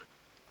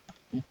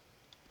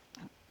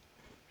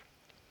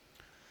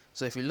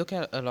So if you look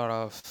at a lot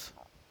of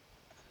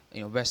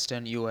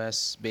Western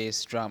US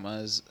based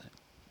dramas,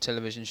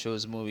 television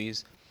shows,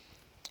 movies,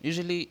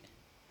 usually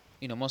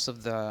most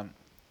of the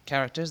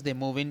characters they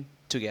move in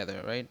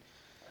together, right?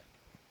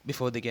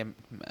 Before they get,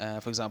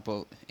 for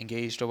example,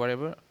 engaged or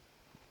whatever.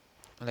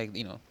 Like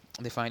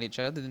they find each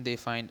other, then they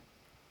find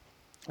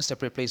a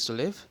separate place to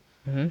live,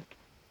 Mm-hmm.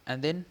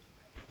 and then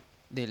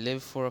they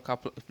live for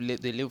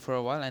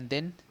a while, and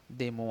then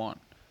they move on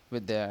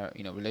with their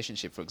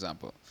relationship, for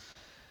example.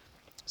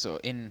 So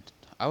in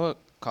our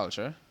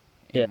culture,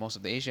 Yeah. in most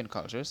of the Asian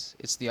cultures,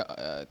 it's the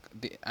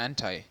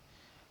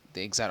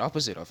exact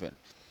opposite of it.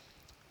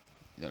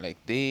 Like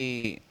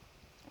they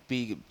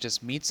be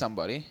just meet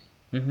somebody,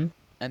 Mm-hmm.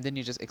 and then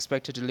you just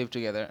expect it to live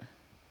together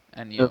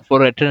and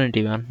For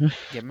eternity, man.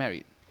 get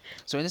married.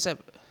 So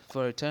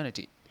for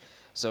eternity.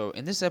 So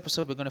in this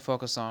episode, we're going to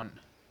focus on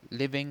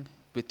living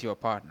with your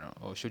partner,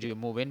 or should you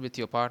move in with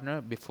your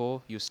partner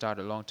before you start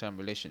a long-term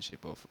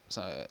relationship, or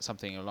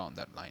something along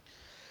that line.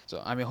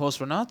 So I'm your host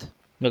Renath,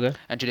 Okay.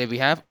 and today we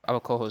have our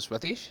co-host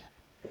Ratish.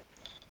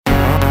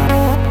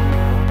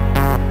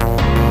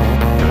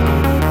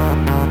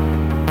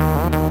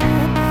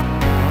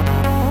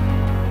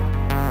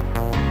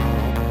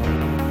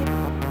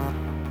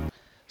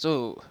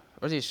 So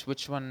Ratish,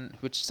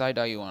 which side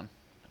are you on?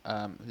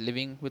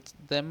 Living with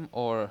them,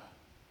 or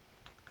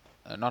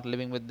not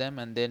living with them,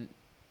 and then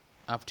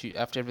after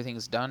everything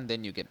is done,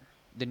 then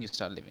you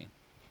start living.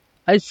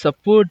 I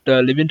support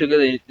living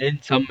together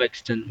in some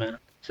extent, man.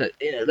 So,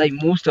 like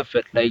most of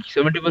it, like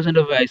 70%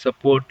 of it, I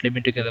support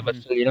living together. But Hmm.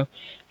 still,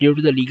 due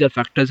to the legal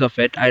factors of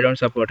it, I don't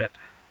support it.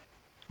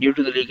 Due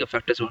to the legal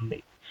factors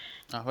only.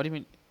 What do you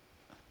mean?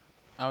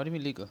 What do you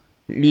mean legal?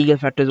 Legal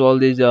factors, all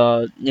these,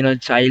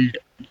 child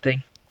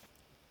thing,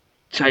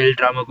 child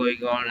drama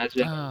going on, as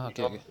well as,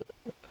 Okay, okay.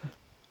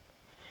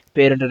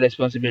 parental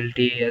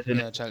responsibility, as well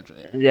Yeah, as, child.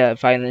 yeah,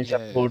 financial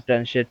Yeah, yeah. support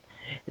and shit.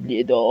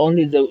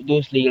 Only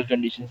those legal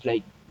conditions,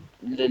 like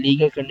the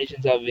legal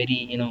conditions are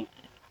very,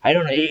 I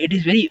don't know. It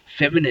is very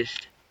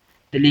feminist.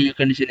 The legal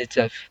condition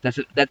itself. That's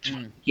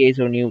Mm. case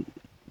on you.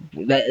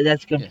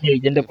 That's Yeah, completely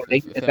gender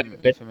politics. Aside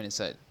of it, feminine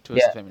side,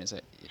 towards the yeah, feminine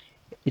side.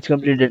 it's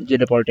completely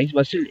gender politics.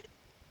 But still,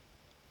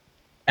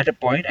 at a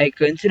point, I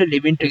consider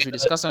living Which we together.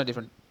 discussed on a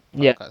different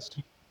Yeah,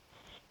 podcast.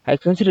 I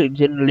consider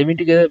living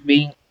together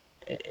being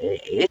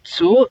it's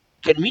so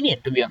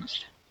convenient, to be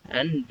honest,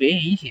 and way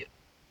easier.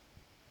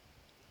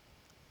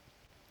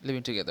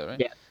 Living together,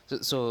 right? Yeah.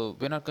 So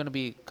we're not going to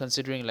be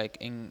considering like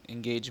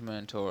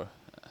engagement or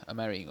a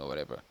marrying or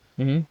whatever.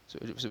 Mm-hmm.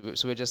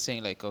 So we're just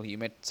saying like, oh, you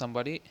met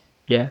somebody,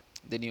 Yeah.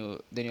 then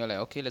you're like,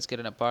 okay, let's get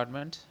an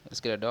apartment, let's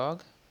get a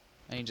dog,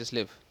 and you just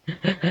live.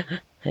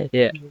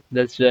 Yeah.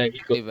 That's right.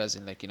 Live as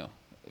in like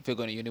if you're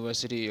going to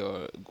university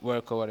or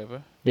work or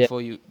whatever, Yeah.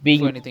 before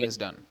Being anything is roommates.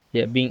 done,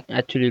 Yeah. Being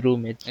actually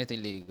roommates.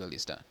 anything legal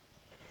is done.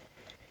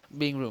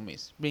 Being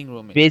roommates.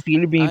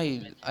 Basically being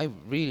roommates. I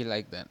really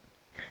like that.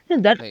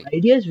 And that Like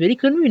idea is very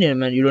convenient,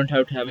 man. You don't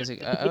have to have a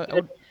basic, I certificate.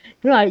 would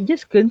I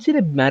just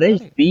consider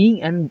marriage correct.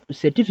 being and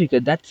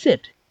certificate. That's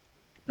it.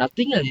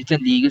 Nothing else. It's a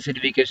legal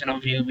certification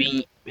of you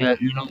being,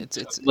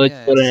 It's merged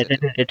yeah, for an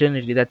it's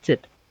eternity. That's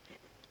it.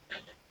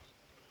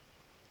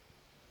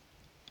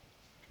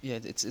 yeah,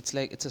 it's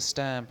like it's a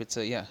stamp. It's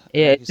a yeah,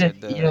 Yeah, like you it's just,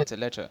 said, it's a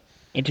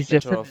it is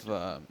just letter a, of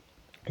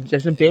it's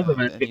just a paper, yeah,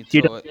 man. and you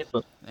Sheet of throw it,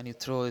 paper. and you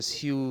throw this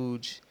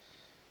huge,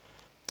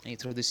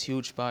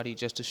 party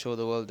just to show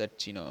the world that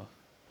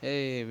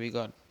hey, we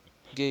got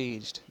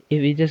engaged,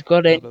 If we just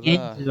got blah blah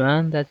blah. engaged,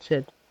 man, that's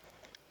it.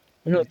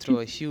 You throw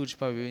a huge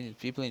party.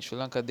 People in Sri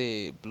Lanka,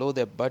 they blow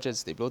their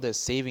budgets, they blow their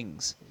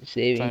savings,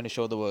 Saving. trying to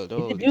show the world.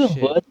 Is it Holy even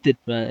shit! worth it,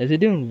 man? Is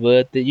it even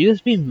worth it? You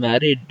just be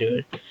married,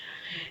 dude.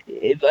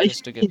 If I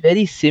Just should to be get,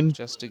 very simple.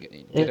 just to get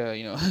a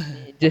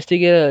Just to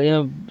get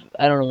a,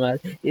 I don't know,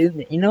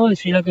 man.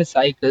 Sri Lanka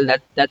cycle.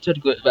 That's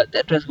what goes. But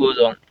that what goes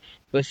on.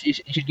 First, you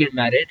should get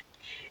married.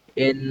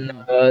 In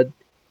mm,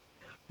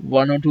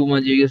 1 or 2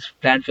 months, you just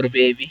plan for a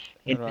baby.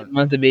 In around 10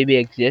 months, the baby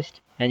exists,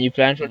 and you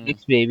plan for mm,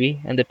 next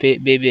baby, and the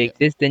baby yeah.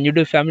 exists. Then you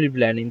do family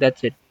planning.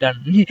 That's it,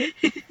 done.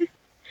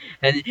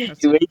 And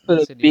That's you it. wait for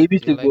the That's it.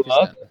 babies Your to grow life is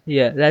up. done.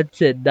 Yeah,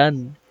 that's it,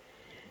 done.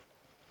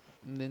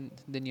 And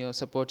then you're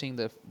supporting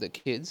the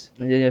kids,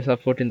 And then you're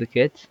supporting the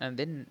kids, and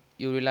then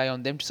you rely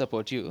on them to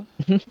support you.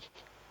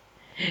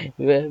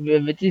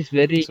 which is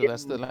very, So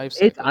that's the life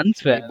it's cycle.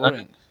 It's very unfair.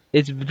 boring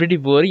It's pretty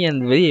boring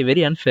and very,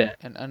 very unfair.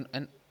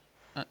 and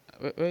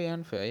very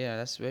unfair. Yeah,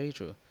 that's very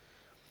true.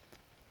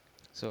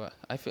 So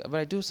I feel, but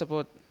I do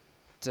support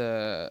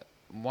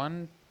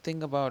one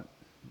thing about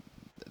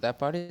that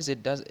part is it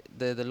does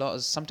the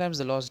laws. Sometimes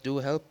the laws do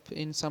help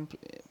in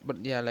but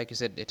yeah, like you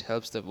said, it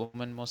helps the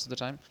woman most of the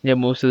time. Yeah,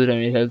 most of the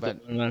time it helps the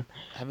But woman.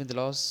 having the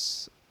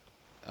laws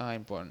are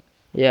important.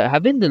 Yeah,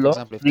 having the For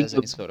laws example, if brings there's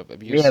up, any sort of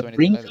yeah, abuse or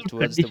anything like brings that out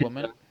towards the conditions,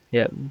 woman, man.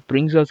 Yeah,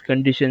 brings out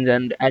conditions,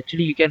 and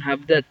actually you can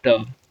have that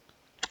balance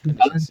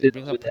conditions, it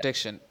brings over up there.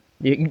 protection.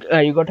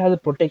 You got to have the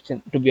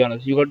protection. To be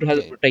honest, you got to have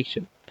the Yeah,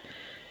 protection.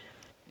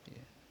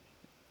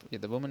 yeah,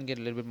 the women get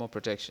a little bit more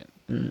protection,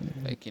 Mm.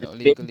 like Ba-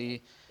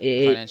 legally,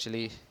 eh,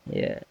 financially,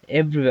 yeah,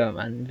 everywhere,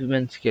 man.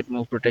 Women get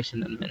more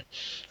protection than men.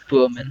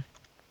 Poor men.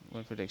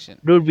 more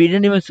protection. Dude, we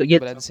didn't even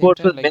get But at the same support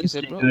for time, like you Men's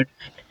said, Day, bro, dude.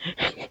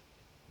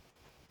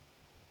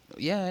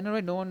 yeah, I know,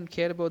 right? No one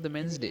cared about the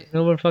men's day.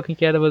 No one fucking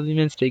cared about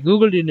Women's Day.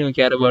 Google didn't even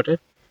care about it.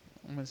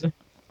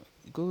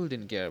 Google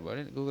didn't care about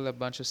it. Google are a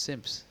bunch of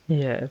simps.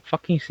 Yeah,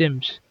 fucking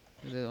Sims.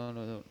 They don't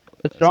know.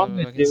 What's wrong So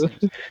with fucking you?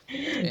 simps.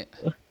 Eh,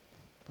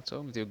 what's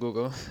wrong with you,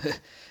 Google?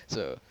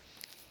 so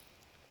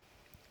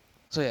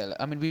so yeah,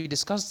 I mean, we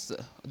discussed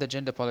the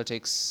gender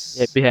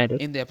Yeah, politics behind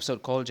it. in the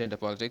episode called Gender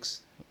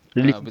Politics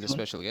Releasing with a soon.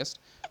 special guest.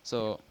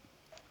 So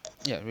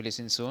yeah,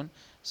 releasing soon.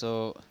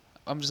 So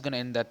I'm just gonna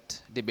end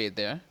that debate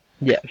there,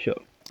 Yeah,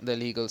 sure. the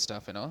legal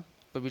stuff and all.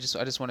 But I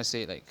just want to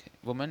say, like,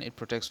 women, it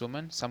protects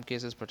women. Some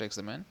cases protects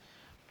the men.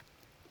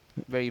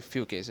 Very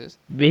few cases.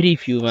 Very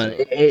few, man.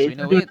 So It's in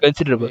a not even way,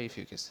 considerable. very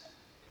few cases.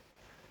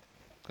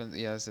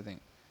 Yeah, that's the thing.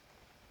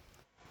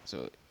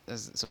 So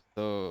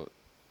so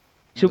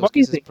in So, those what do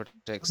you cases think?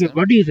 protects Okay, them.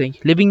 what do you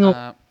think? Living or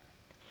Uh,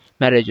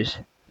 marriages?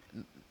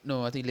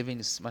 no, I think living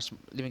is much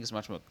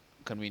more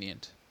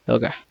convenient.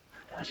 Okay,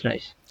 that's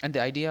nice. And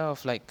the idea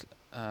of like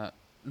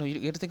no,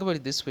 you have to think about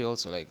it this way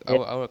also. Like Yeah.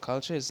 our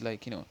culture is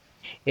like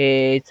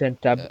It's a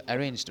taboo.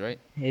 arranged, right?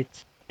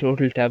 It's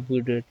total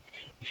taboo, dude.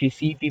 If you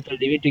see people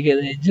living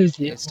together, it's just,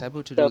 It's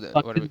taboo to what do the that.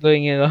 fuck Whatever. is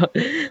going on?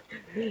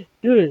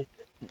 Dude,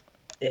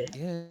 eh,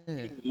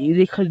 Yeah.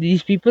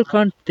 these people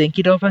can't think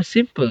it off as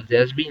simple.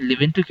 There's been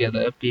living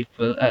together,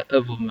 people,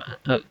 a woman,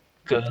 a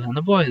girl and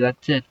a boy,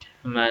 that's it.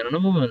 A man and a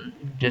woman,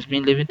 just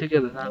been living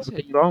together. There's That's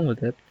it. nothing wrong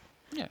with it.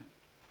 Yeah.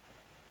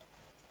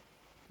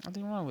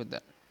 Nothing wrong with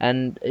that.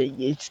 And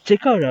it's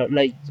check out,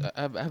 like, So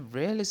I've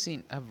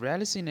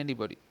rarely seen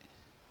anybody.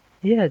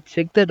 yeah,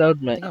 check that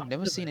out, I man. think I've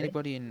never seen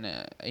anybody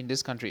in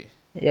this country.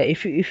 Yeah,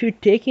 if you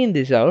taking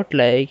this out,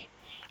 like,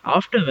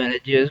 after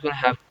marriage you're just gonna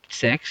have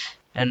sex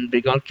and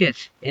bring on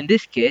kids. In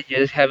this case, you're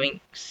just having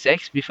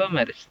sex before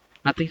marriage.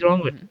 Nothing's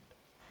wrong with it. Hmm.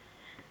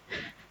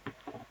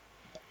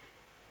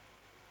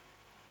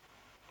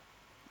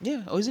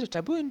 Yeah. Or is it a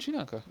taboo in Sri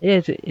Lanka?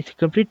 Yeah, it's a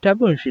complete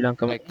taboo in Sri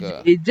Lanka, man.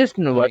 Like It's just,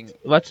 having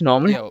what's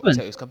normal yeah, happens.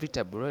 it's complete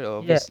taboo, right?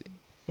 Yeah, Obviously.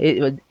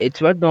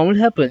 it's what normal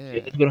happens.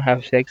 You're Yeah. just gonna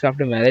have sex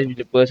after marriage with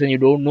a Complete. person you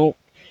don't know,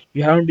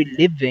 you haven't been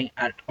living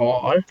at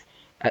all.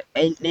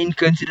 In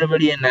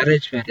considerably a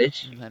marriage,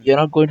 And you're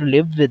not going to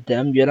live with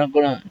them. You're not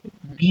gonna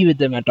be with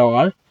them at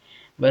all.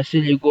 But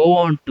still, you go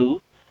on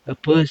to a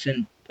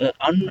person, an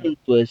unknown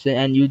person,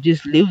 and you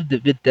just live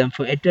with them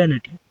for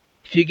eternity.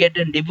 If you get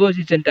a divorce,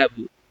 it's a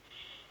taboo.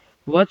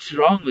 What's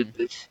wrong with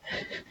this,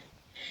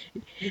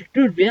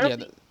 dude? We are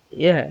not. yeah.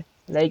 Yeah,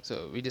 like,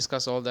 So we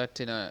discuss all that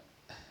in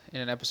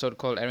an episode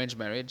called Arranged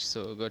Marriage.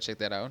 So go check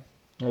that out.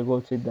 I'll go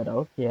check that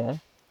out. Yeah,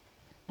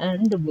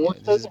 and Yeah, most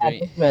this of is the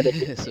very arranged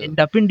marriages so end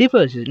up in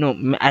divorces.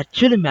 No,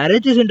 actually,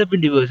 marriages end up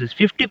in divorces.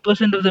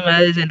 50% of the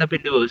marriages end up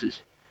in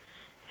divorces.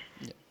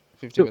 yeah,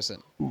 fifty So,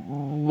 percent.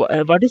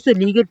 what is the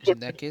legal? Which in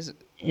that case,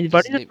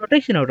 What just is the live.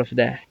 protection out of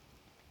that?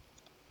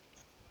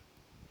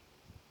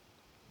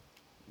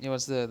 Yeah,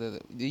 what's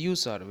the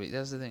use out of it?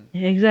 That's the thing.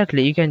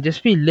 Exactly, you can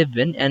just be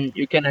living, and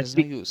you can There's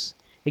no actually, use.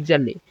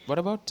 exactly. What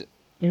about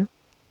You know,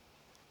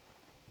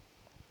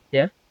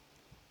 yeah.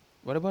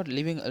 what about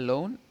living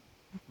alone,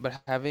 but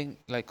having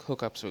like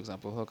hookups, for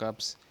example,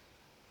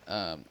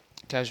 um,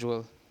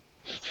 casual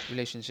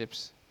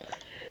relationships?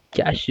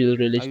 Casual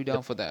Are you relationship.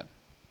 down for that?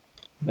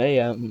 But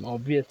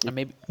obviously.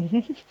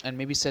 And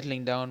maybe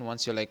settling down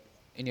once you're like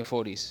in your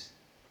forties,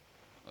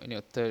 in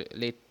your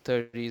late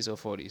thirties or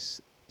forties,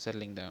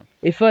 settling down.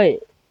 If I,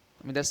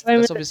 I mean, if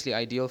I'm in that's obviously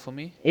ideal for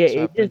me. yeah, So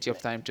I it have just, plenty of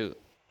time to,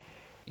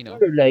 you no,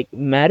 know. like,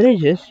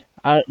 marriages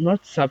are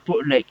not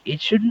support, like,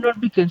 it should not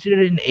be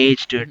considered an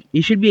age, dude. Mhm.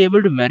 You should be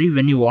able to marry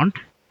when you want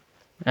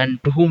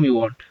and to whom you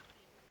want.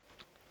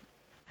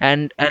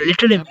 And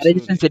literally, marriage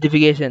is a Absolutely.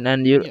 certification,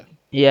 and you, Yeah.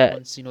 yeah,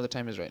 Once you know the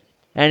time is right.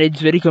 and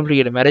it's very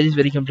complicated. Marriage is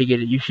very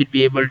complicated. You should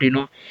be able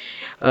to,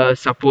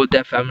 support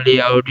their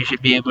family out. You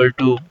should be able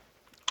to,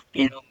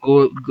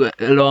 go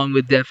along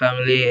with their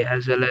family,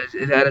 as well as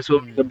there are so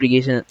many Mm.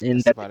 complications in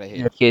That's the that part I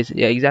in hate. that case.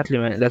 Yeah, exactly,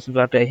 man. That's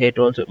what I hate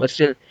also. But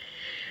still,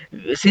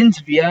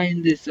 since we are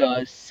in this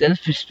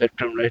selfish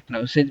spectrum right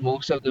now, since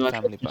most of them are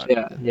Family selfish, part.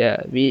 yeah, yeah,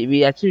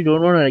 we actually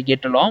don't want to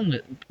get along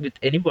with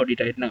anybody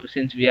right now.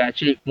 Since we are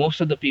actually,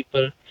 most of the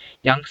people,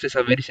 youngsters,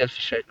 are very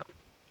selfish right now.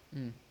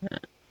 Mm.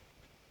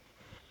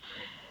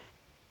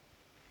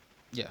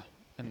 Yeah.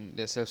 And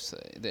they're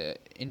They're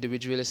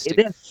individualistic.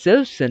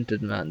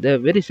 self-centered, man. They're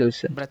very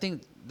self-centered. But I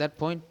think that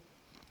point,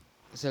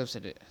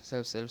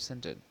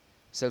 self-centered,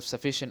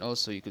 self-sufficient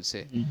also, you could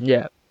say.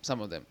 Yeah.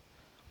 Some of them.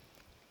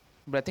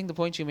 But I think the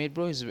point you made,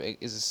 bro, is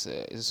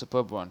a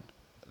superb one.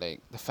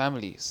 Like the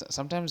family.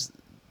 Sometimes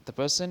the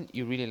person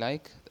you really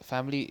like, the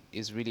family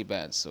is really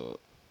bad. So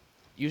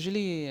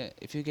usually,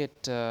 if you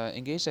get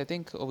engaged, I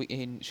think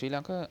in Sri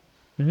Lanka,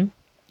 Hmm.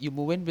 you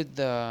move in with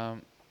the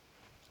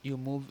you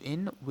move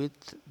in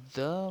with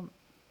the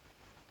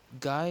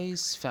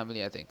guy's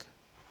family. I think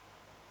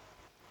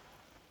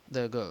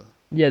the girl.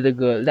 Yeah, the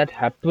girl that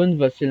happens,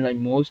 but still, like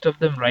most of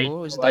them right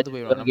Or is it now the are other way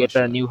just around? gonna I'm not get a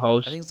sure. new I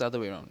house. think it's the other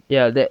way around.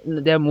 Yeah,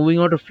 they're moving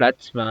out of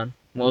flats, man.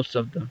 Most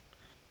of them.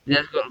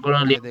 They're just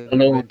gonna live They're gonna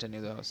alone. rent a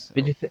new house. Which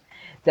Oh, is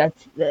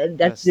that's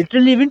that's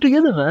literally living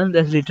together, man.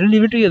 That's literally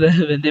living together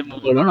when they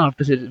move mm, alone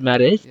after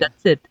marriage. yeah.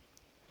 That's it.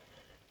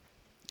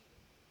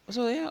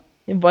 So yeah,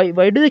 And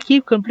why do they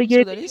keep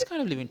so that complicating is it?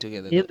 kind of living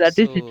together Yeah, though. that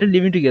is So literally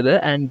living together,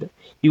 and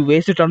you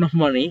waste a ton of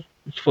money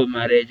for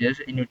marriages,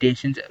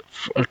 invitations,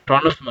 a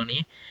ton of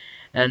money,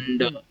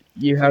 and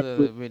you for have to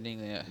the wedding,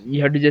 yeah,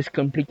 just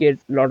complicate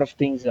a lot of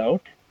things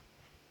out,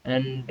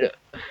 and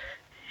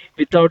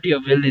without your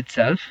will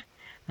itself,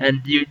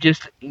 and you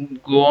just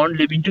go on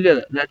living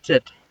together. That's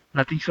it.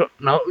 Nothing's wrong.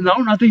 Now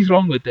nothing's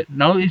wrong with it.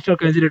 Now it's not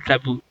considered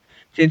taboo.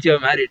 Since you're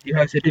married, you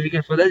have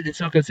certificate for that. It's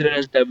not considered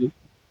as taboo.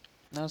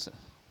 now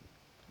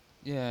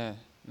yeah,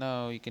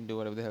 now you can do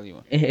whatever the hell you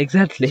want.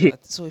 So Exactly.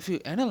 so if you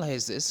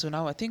analyze this, so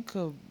now I think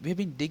we've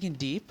been digging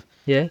deep.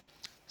 Yeah.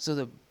 So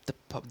the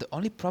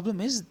only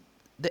problem is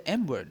the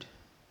M word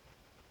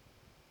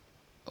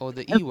or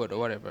the E word or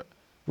whatever.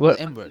 The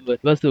M What's the word. word?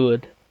 What's the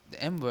word?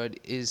 The M word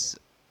is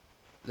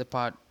the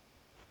part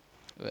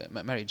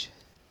marriage.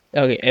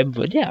 Okay, M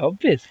word. Yeah,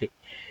 obviously.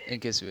 In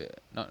case we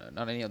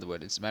not any other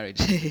word, it's marriage.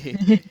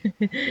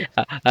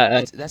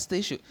 I, That's the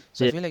issue.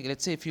 So I yeah. feel like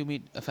let's say if you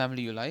meet a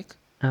family you like,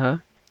 Uh-huh.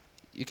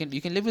 you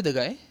can live with the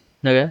guy.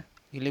 Okay.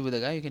 You live with the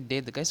guy. You can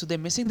date the guy. So they're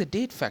missing the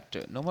date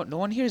factor. No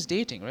one here is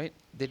dating, right?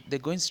 They're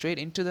going straight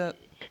into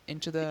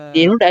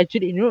They the don't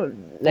actually,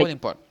 like boiling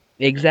pot.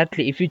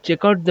 exactly. If you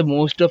check out the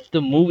most of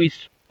the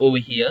movies over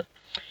here,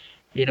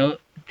 you know,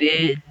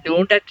 they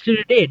don't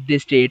actually date. They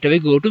straight away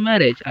go to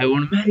marriage. I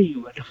want to marry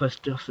you at the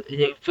first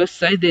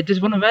sight. They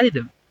just want to marry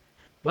them.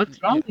 What's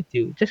Yeah. wrong with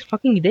you? Just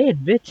fucking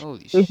date, bitch.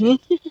 Holy shit.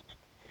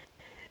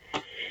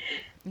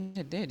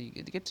 Yeah, dad,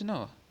 you get to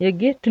know. You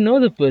get to know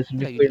the person Like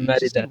before you you marry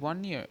just them. need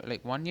 1 year.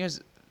 Like 1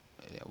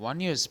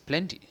 year's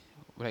plenty.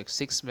 Like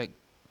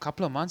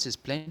couple of months is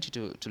plenty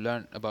to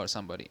learn about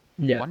somebody.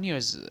 Yeah, 1 year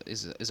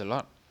is a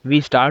lot.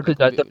 we start to Like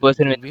judge the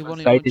person when they we've first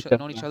only write known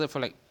itself. each other for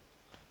like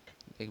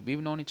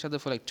we've known each other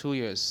for like 2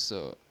 years.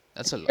 So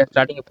that's a We are lot.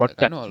 starting a Like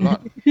I know a podcast.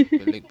 lot.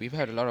 Like we've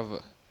had a lot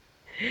of.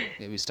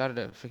 Yeah, we started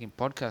a freaking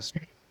podcast.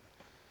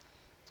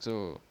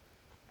 So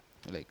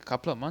like a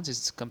couple of months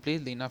is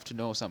completely enough to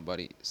know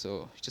somebody.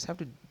 So you just have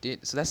to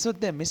date. So that's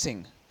what they're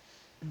missing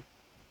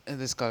in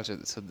this culture.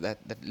 So that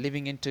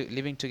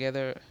living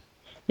together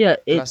Yeah,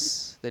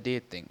 plus the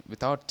date thing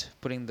without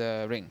putting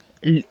the ring.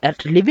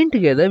 at living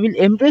together, we'll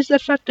embrace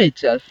that factor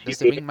itself. Does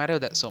the ring matter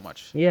that so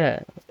much?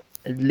 Yeah,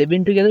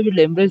 living together will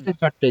embrace Mm. the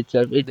factor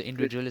itself. The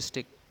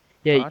individualistic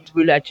Yeah, you part.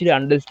 will actually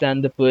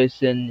understand the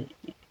person,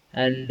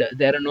 and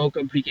there are no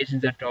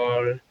complications at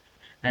all.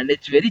 And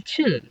it's very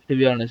chill, to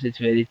be honest. It's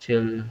very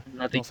chill.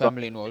 No Nothing wrong.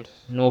 family involved.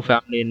 No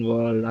family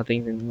involved.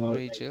 Nothing involved.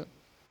 Very Like, chill.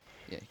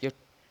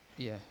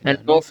 Yeah, and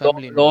yeah. No no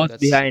family involved. laws That's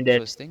behind the it.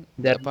 first thing.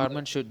 The There are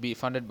apartment should be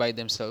funded by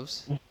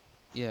themselves.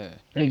 Yeah,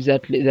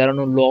 exactly. There are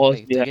no laws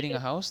like if they're behind getting a it.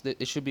 house,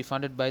 it should be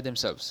funded by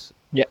themselves,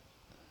 Yeah.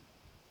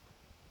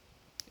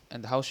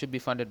 and the house should be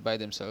funded by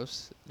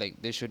themselves.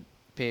 Like they should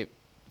pay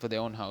for their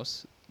own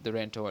house, the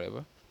rent or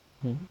whatever,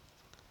 Mhm.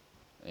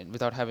 and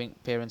without having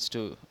parents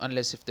to,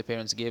 unless if the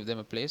parents gave them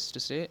a place to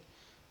stay.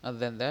 Other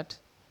than that,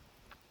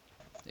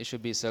 it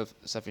should be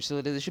self-sufficient.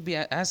 So they should be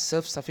as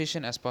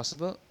self-sufficient as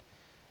possible,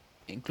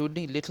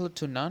 including little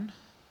to none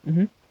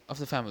Hmm. of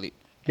the family,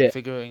 and Yeah.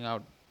 figuring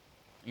out,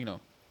 you know,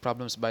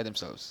 problems by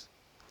themselves.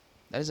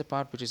 That is a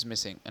part which is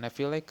missing, and I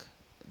feel like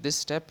this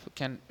step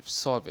can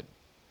solve it.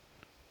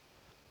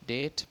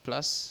 Date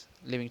plus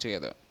living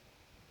together.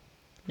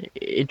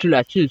 It will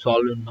actually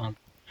solve it, man.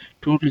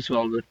 Totally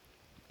solve it.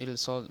 It'll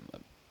solve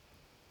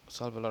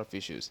a lot of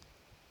issues.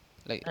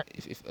 Like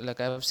if like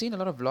I've seen a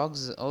lot of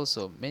vlogs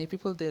also. Many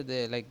people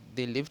they like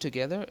they live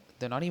together.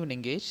 They're not even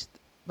engaged,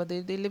 but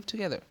they live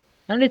together.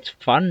 And it's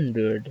fun,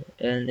 dude.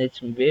 And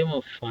it's way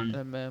more fun.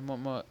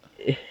 More,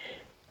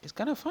 it's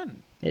kind of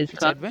fun. It's It's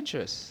fun.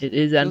 adventurous. It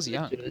is Feels young.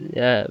 adventurous,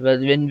 yeah. But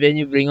when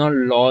you bring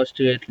on laws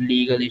to it,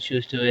 legal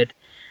issues to it,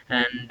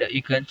 and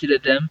you consider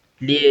them,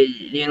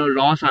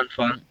 laws aren't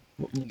fun.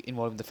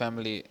 Involving the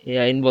family.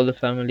 Yeah, involve the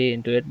family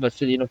into it, but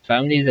still,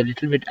 family is a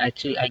little bit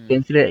actually. I Mm,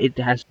 consider it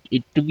has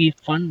it to be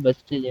fun, but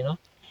still,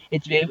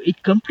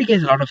 it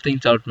complicates a lot of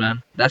things out,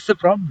 man. That's the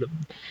problem.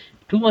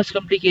 Too much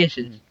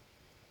complications. mm.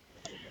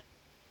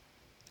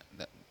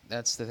 That,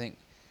 that's the thing.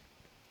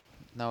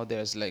 Now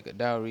there's like a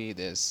dowry.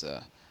 There's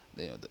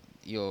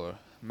your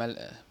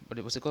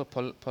what was it called?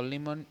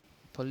 Polynomy,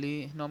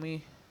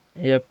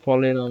 Yeah,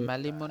 polynomial.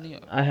 malimony,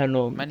 I have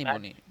no.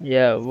 manimony,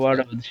 Yeah, ma-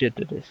 whatever the shit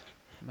it is.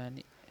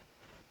 mani,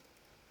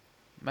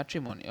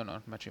 matrimony. Oh,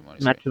 not matrimony.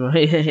 Sorry,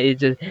 Matrimony.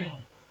 It's just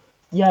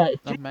yeah,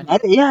 not dude, mani.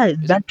 yeah,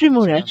 Is it? matrimony.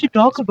 Sorry, I not should matrimony.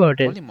 talk It's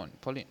about it.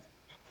 polymony.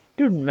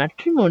 Dude,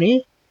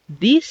 matrimony,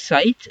 these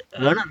sites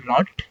earn a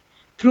lot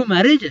through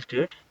marriages,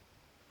 dude.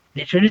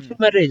 Literally through Mm,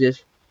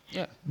 marriages.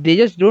 yeah. They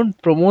just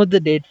don't promote the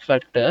date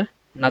factor,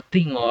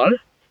 nothing all.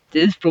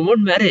 They just promote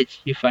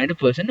marriage. You find a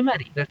person to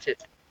marry. That's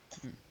it.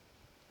 Mm.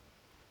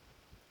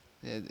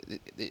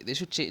 They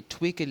should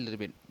tweak it a little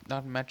bit.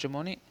 Not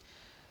matrimony,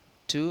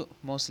 to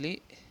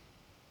mostly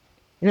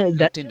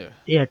That Tinder.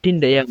 yeah,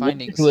 Tinder, yeah, more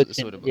Finding towards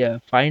Tinder, suitable. yeah,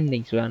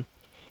 findings, man.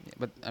 Yeah,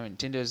 but I mean,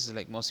 Tinder is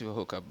like mostly for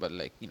hookup, but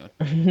like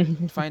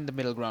find the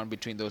middle ground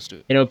between those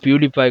two.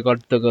 PewDiePie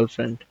got the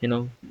girlfriend,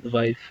 the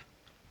wife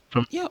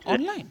from Yeah, Tinder.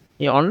 online,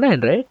 Yeah,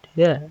 online, right?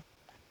 Yeah,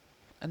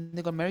 and they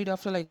got married after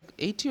like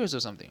 8 years or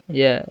something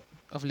yeah,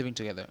 of living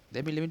together. They've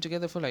been living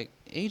together for like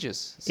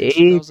ages since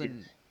ages,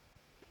 2009,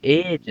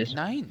 ages,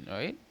 right?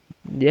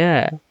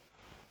 yeah,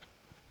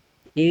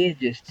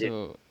 ages, dude.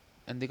 So,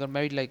 and they got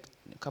married like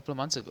a couple of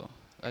months ago,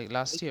 like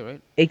last year,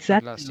 right?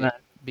 Not Exactly, last year, man.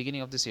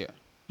 beginning of this year.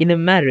 In a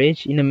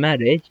marriage,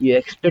 you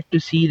expect to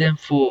see them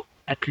for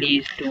at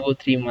least 2 or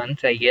 3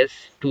 months, I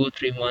guess, 2 or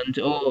 3 months,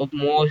 or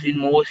most in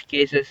most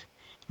cases,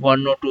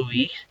 1 or 2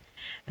 weeks,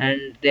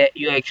 and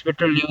you expect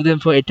to leave them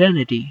for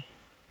eternity.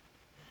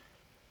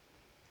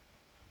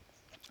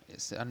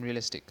 It's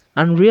unrealistic.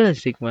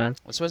 Unrealistic, man.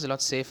 That's why it's a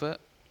lot safer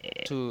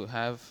to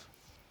have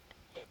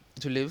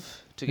to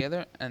live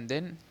together and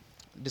then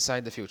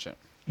decide the future.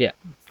 Yeah,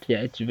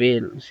 yeah, it's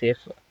way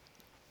safer.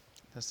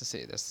 That's the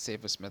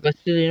safest method, But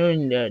still,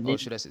 or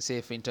should I say,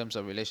 safe in terms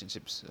of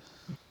relationships.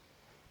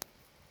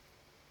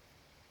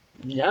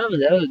 yeah,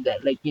 that,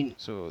 like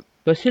So,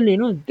 but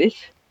still, this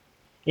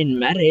in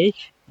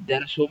marriage,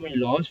 there are so many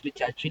laws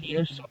which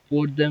actually,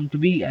 support them to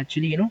be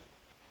actually,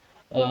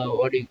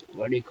 what do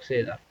you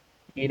say that?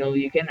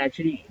 You can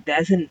actually,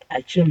 there's an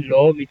actual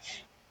law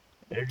which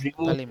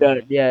removes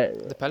the, palimony, yeah,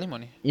 the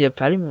palimony, yeah,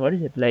 what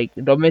is it? Like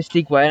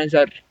domestic violence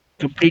are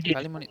completely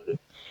palimony. removed.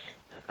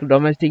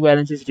 Domestic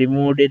violence is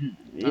removed in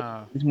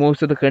Ah,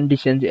 most of the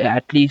conditions,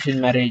 at least in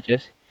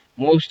marriages.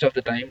 Most of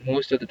the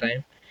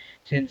time,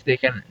 since they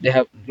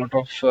have a lot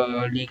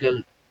of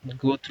legal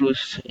go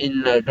throughs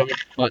in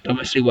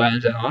domestic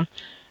violence and all,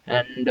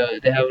 and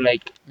they have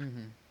like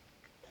hmm,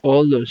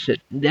 all those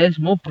shit. There's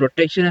more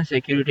protection and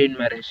security in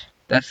marriage.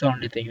 That's the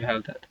only thing you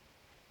have that.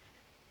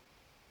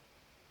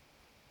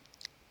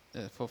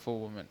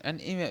 for women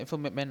and even for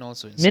men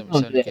also in Men some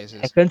also, certain yeah,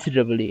 cases.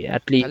 considerably,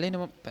 at least.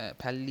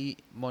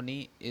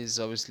 Palimony is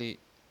obviously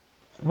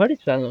What is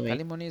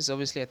Salome? palimony is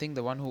obviously I think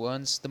the one who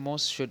earns the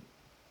most should,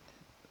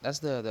 that's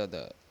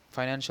the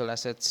financial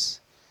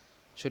assets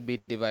should be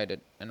divided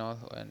and all,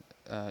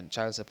 and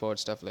child support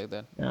stuff like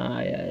that.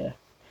 Ah, yeah, yeah.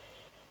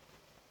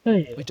 Oh,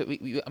 yeah.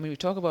 I mean we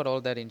talk about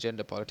all that in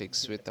gender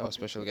politics with our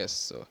special guests.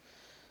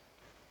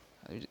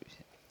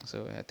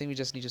 So uh, I think we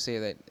just need to say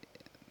that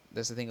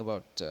that's the thing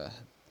about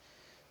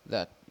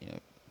that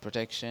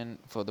protection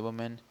for the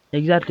women,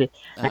 Exactly.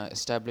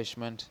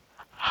 establishment.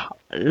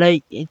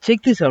 Like,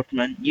 check this out,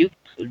 man. You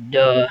do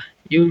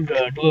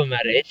a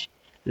marriage,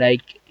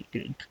 like,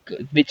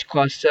 which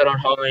costs around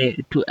how many,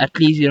 to at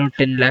least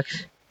 10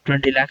 lakhs,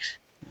 20 lakhs.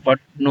 But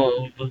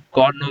no,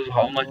 God knows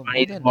how much Oh,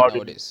 money more is than that involved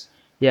in it. nowadays.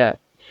 Yeah,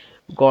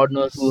 God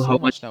knows It's how so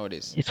much. much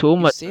nowadays. It's so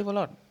You much. save a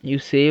lot. You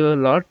save a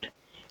lot,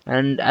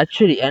 and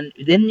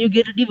then you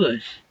get a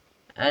divorce,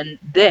 and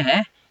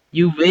there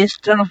you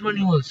waste ton of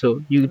money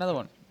also. Another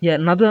one Yeah,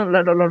 another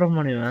lot of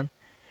money, man.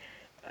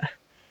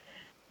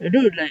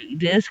 Dude, like,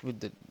 there's, with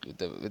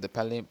the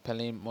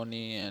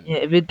palimony and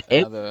yeah, with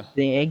another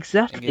everything,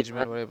 exactly,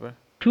 man. engagement, whatever.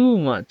 Too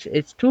much.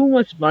 It's too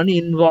much money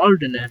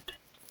involved in it.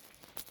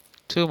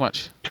 Too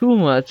much. Too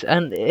much,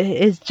 and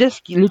it's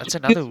just That's literally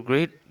another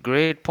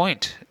great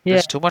point.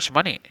 yeah, There's too much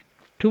money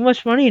too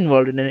much money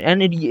involved in it,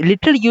 and it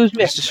literally gives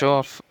me just to show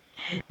off.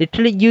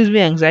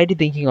 anxiety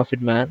thinking of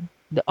it, man.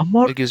 The amount,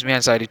 It gives me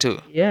anxiety too,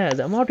 yeah,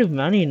 the amount of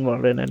money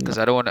involved in it, man. because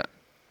I don't wanna.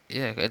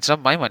 Yeah, it's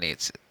not my money.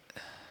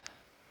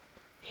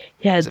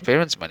 Yeah, It's the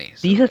parents' money.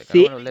 these So are like I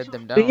don't want to savings let of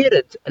them down.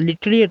 parents.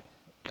 Literally,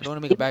 I don't want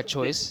to make a savings bad of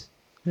parents. choice.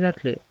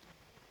 Exactly.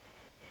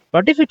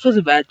 What if it was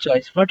a bad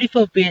choice? What if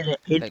a parent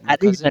in Like my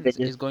arranged cousin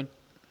marriages? is going.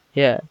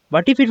 Yeah.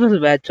 What if it was a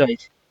bad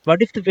choice?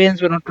 What if the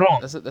parents were not wrong?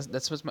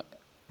 That's what's my.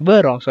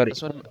 Were wrong, sorry.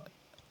 That's what.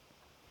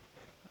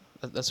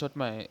 That's what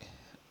my.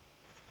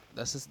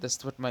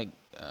 That's what my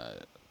uh,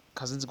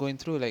 cousin's going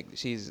through. Like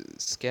she's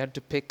scared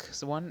to pick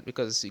one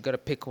because you gotta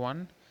pick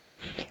one,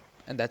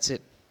 and that's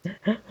it,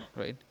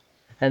 right?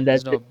 And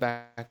There's that's no it. back.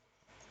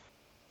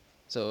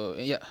 So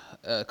yeah,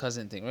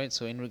 cousin thing, right?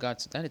 So in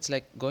regards to that, it's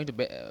like going to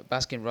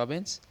Baskin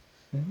Robbins.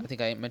 Mhm. I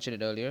think I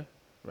mentioned it earlier.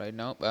 Right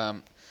now,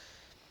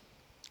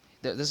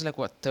 there's like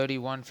what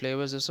 31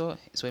 flavors or so.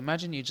 So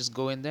imagine you just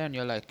go in there and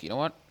you're like, you know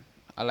what?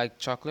 I like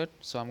chocolate,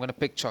 so I'm gonna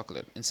pick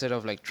chocolate instead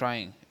of like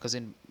trying. Because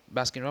in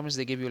Baskin Robbins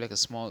they give you like a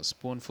small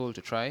spoonful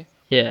to try.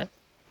 Yeah.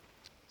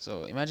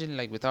 So imagine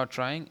like without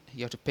trying,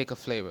 you have to pick a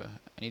flavor,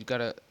 and you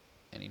gotta,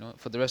 and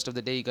for the rest of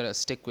the day you gotta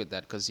stick with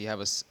that because you have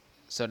a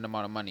certain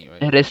amount of money,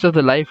 right? The rest of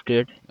the life,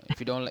 dude. If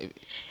you don't like,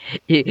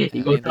 You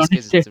I mean, go in down this the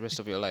case, it's stairs. the rest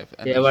of your life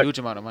and Yeah, a but huge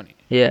amount of money.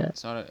 yeah.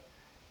 It's not a,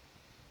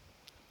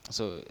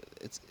 so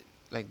it's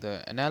like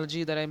the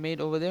analogy that I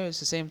made over there is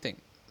the same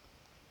thing.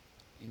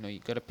 You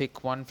gotta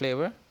pick one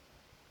flavor,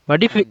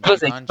 What if it and you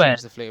was can't expired?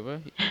 change the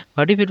flavor.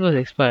 What if it was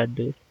expired,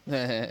 dude?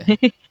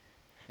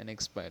 And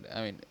expired.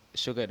 I mean,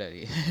 sugar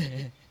daddy.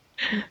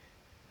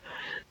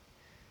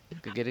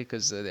 Could get it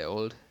because they're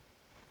old.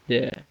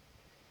 Yeah.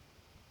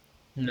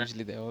 No.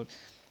 Usually they're old.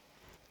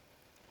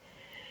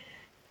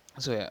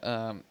 So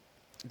yeah,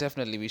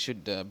 definitely we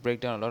should break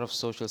down a lot of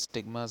social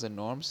stigmas and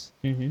norms.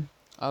 Mm-hmm.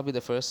 I'll be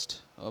the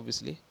first,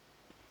 obviously.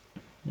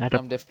 At a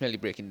I'm point. definitely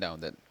breaking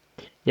down that.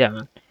 Yeah,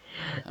 man.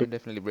 I'm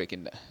definitely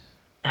breaking down.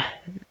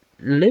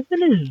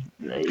 Living is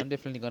like, I'm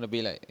definitely gonna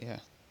be like, yeah.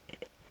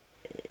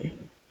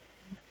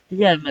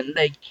 yeah, man.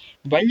 Like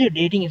while you're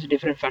dating is a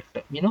different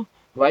factor.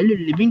 While you're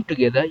living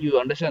together, you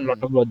understand a lot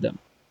Mm. about them.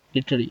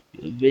 Literally,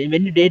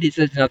 when you date, it's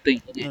just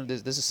nothing.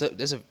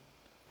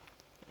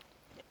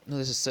 No,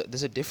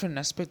 there's a different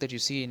aspect that you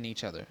see in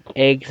each other,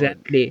 or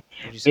Exactly.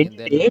 what you see When in you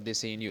them and date, what they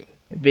see in you.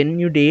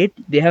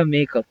 they have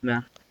makeup,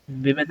 man.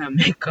 Women have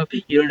makeup.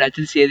 You don't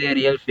actually see their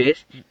real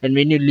face, Mm. and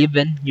when you live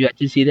in, you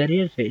actually see their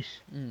real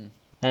face. Mm.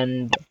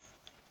 And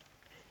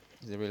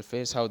The real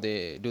face, how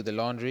they do the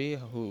laundry,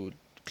 who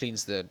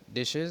cleans the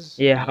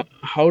dishes, yeah,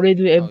 how they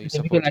do how you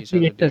everything, we could support each actually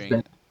other witness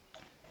during, that.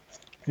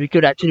 We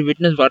could actually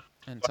witness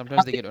and what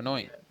sometimes they happened. get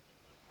annoying.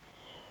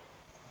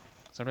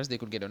 Sometimes they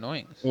could get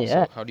annoying.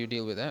 Yeah, So how do you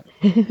deal with that?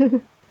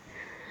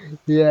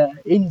 yeah.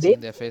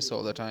 Seeing their face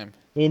all the time.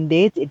 In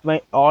dates, it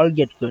might all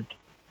get good.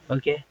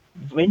 Okay,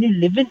 when you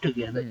live in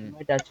together, you Mm.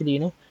 might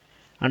actually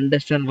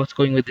understand what's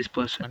going with this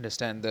person.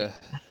 Understand the.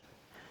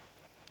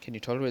 Can you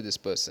tolerate this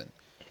person?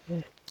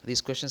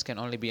 These questions can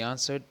only be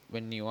answered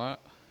when you are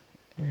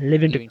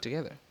Living living together.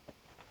 together.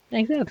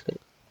 Exactly.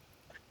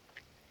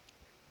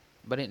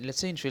 But let's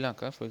say in Sri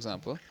Lanka, for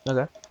example,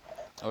 Okay.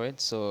 all right.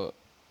 So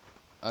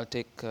I'll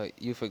take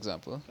you for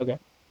example. Okay.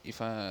 If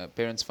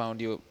parents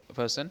found you a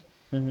person,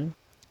 Mm-hmm.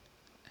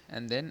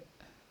 and then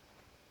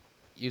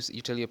you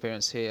tell your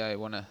parents, hey, I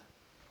wanna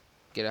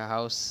get a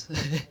house,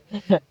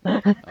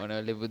 I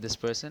wanna live with this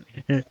person,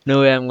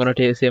 No way I'm gonna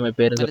say my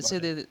parents and let's about say it.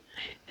 they,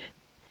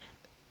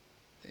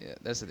 yeah,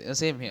 that's the thing.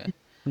 Same here.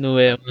 No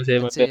way I'm But gonna say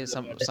my let's say parents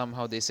about it.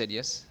 somehow they said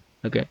yes.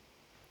 Okay.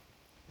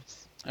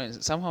 I mean,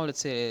 somehow let's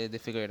say they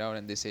figure it out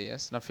and they say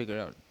yes. Not figure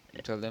it out.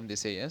 You tell them they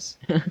say yes,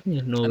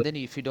 No and way. then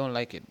if you don't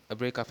like it, a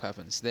breakup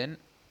happens. Then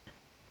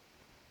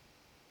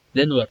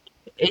what?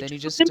 Then It's you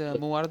so just simple.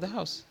 move out of the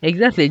house.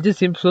 Exactly. It's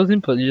just so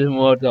simple. You just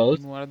move out the You house,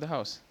 move out of the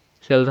house.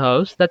 sell the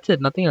house. That's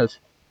it. Nothing else.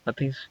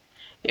 Nothing's.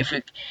 If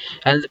it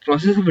and the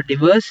process of a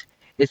divorce,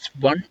 it's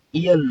 1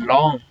 year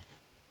long.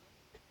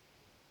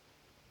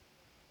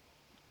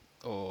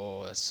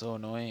 Oh, that's so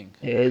annoying.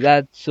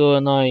 That's so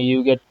annoying.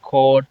 You get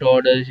court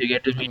orders. You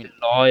get to I meet mean,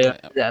 a lawyer.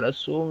 I, There are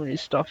so many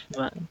stuff,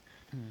 man.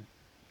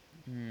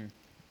 mm,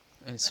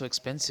 and it's so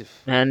expensive.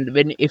 And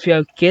when if you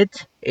have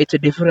kids, it's a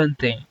different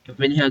thing.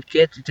 When you have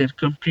kids, it's a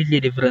completely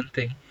different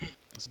thing.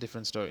 It's a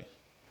different story.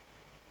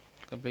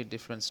 Complete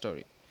different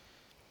story.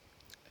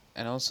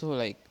 And also,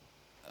 like,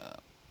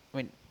 I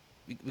mean,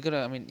 we gotta.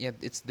 I mean, yeah,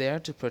 it's there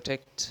to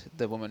protect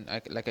the woman,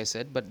 like I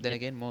said. But then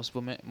again,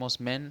 most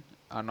men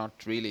are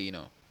not really,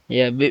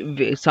 Yeah,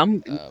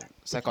 some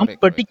psychotic,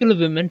 right? particular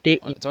women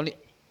take It's only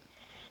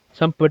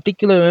some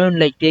particular women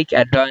like take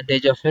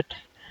advantage of it.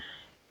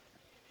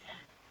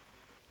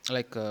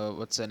 like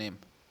what's her name?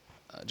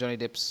 Johnny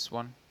Depp's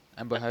one,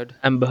 Amber Heard,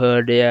 Amber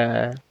Heard,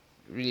 yeah,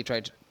 really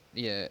tried,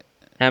 yeah,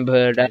 Amber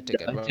Heard tried to and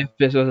take Jeff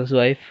Bezos'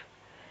 wife.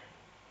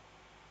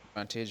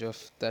 advantage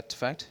of that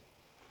fact.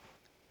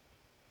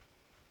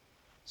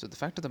 So the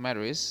fact of the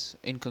matter is,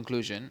 in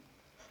conclusion,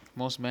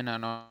 most men are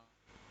not.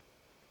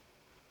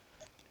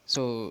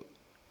 So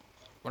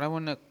what I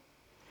wanna,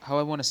 how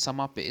I wanna sum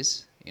up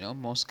is,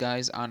 most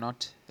guys are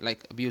not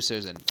like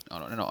abusers and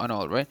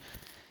all, right?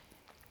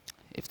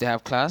 If they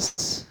have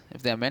class,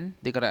 if they're men,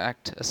 they gotta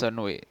act a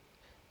certain way.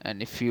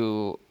 And if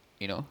you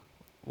know,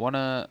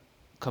 wanna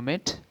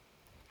commit,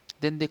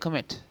 then they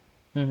commit.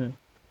 Hmm.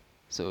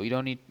 So you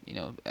don't need,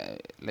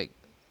 like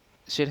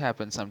shit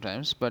happens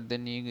sometimes, but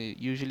then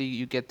usually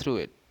you get through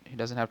it. It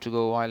doesn't have to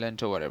go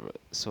violent or whatever.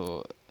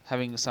 So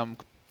having some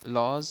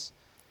laws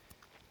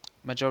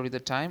majority of the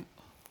time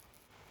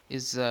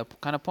is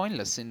kind of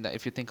pointless in that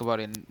if you think about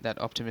it in that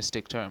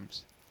optimistic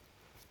terms.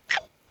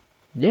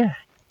 Yeah,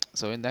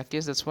 So in that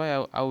case, that's why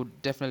I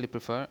would definitely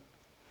prefer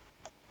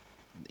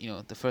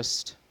the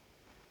first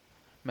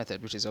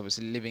method, which is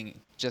obviously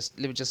just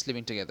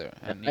living together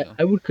and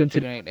I would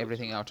consider figuring that also.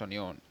 everything out on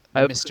your own.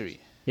 The I would,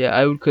 mystery, yeah,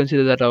 I would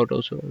consider that out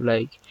also.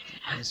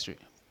 mystery.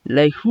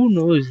 Like who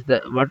knows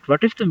that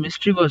what if the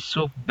mystery was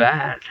so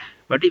bad?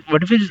 What if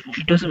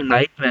it was a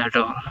nightmare at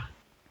all?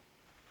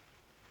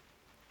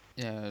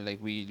 Yeah, like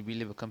we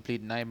live a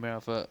complete nightmare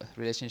of a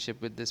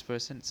relationship with this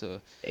person.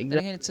 So then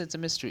again, Exactly. it's a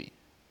mystery.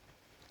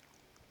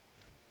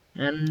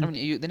 I And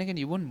mean, then again,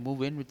 you wouldn't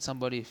move in with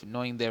somebody if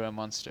knowing they're a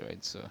monster,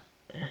 right? So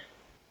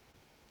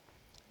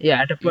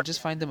yeah, at a you point, just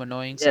find them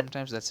annoying yeah,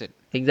 sometimes. That's it.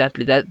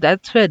 exactly.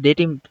 That's where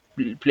dating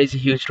plays a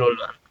huge role,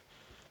 man.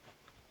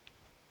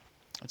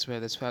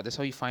 That's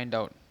how you find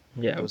out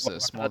Yeah, those what are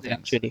small they things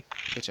actually?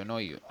 which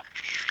annoy you.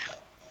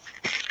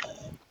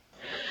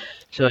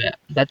 So yeah,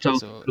 that's our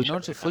So in conclusion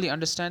order to right now. fully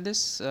understand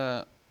this,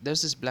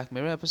 there's this Black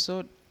Mirror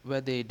episode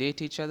where they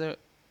date each other,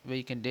 where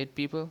you can date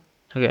people.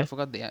 I Okay.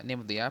 forgot the name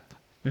of the app.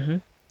 Mm-hmm.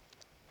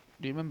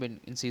 Do you remember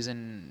in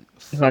season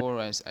But 4,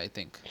 I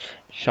think,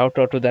 shout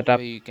out to that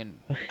app. where you can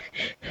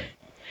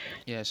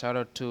Yeah, shout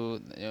out to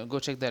go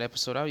check that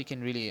episode out. You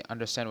can really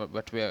understand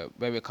what we're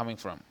where we're coming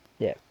from.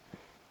 Yeah,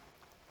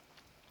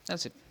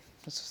 That's it.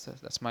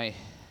 That's my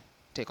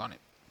take on it.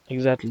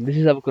 exactly. This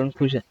is our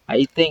conclusion.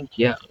 I think,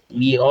 yeah,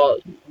 we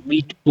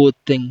both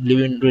think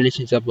living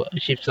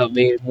relationships are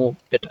way more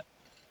better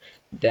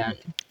than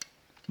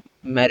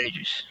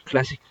marriages,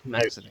 classic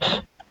That's the thing.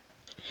 marriages.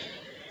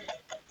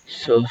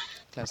 So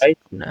Classic right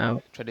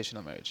now,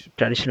 traditional marriage.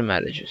 traditional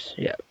marriages.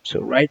 Yeah. So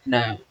right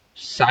now,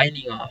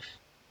 signing off.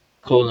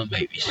 Colon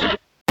babies.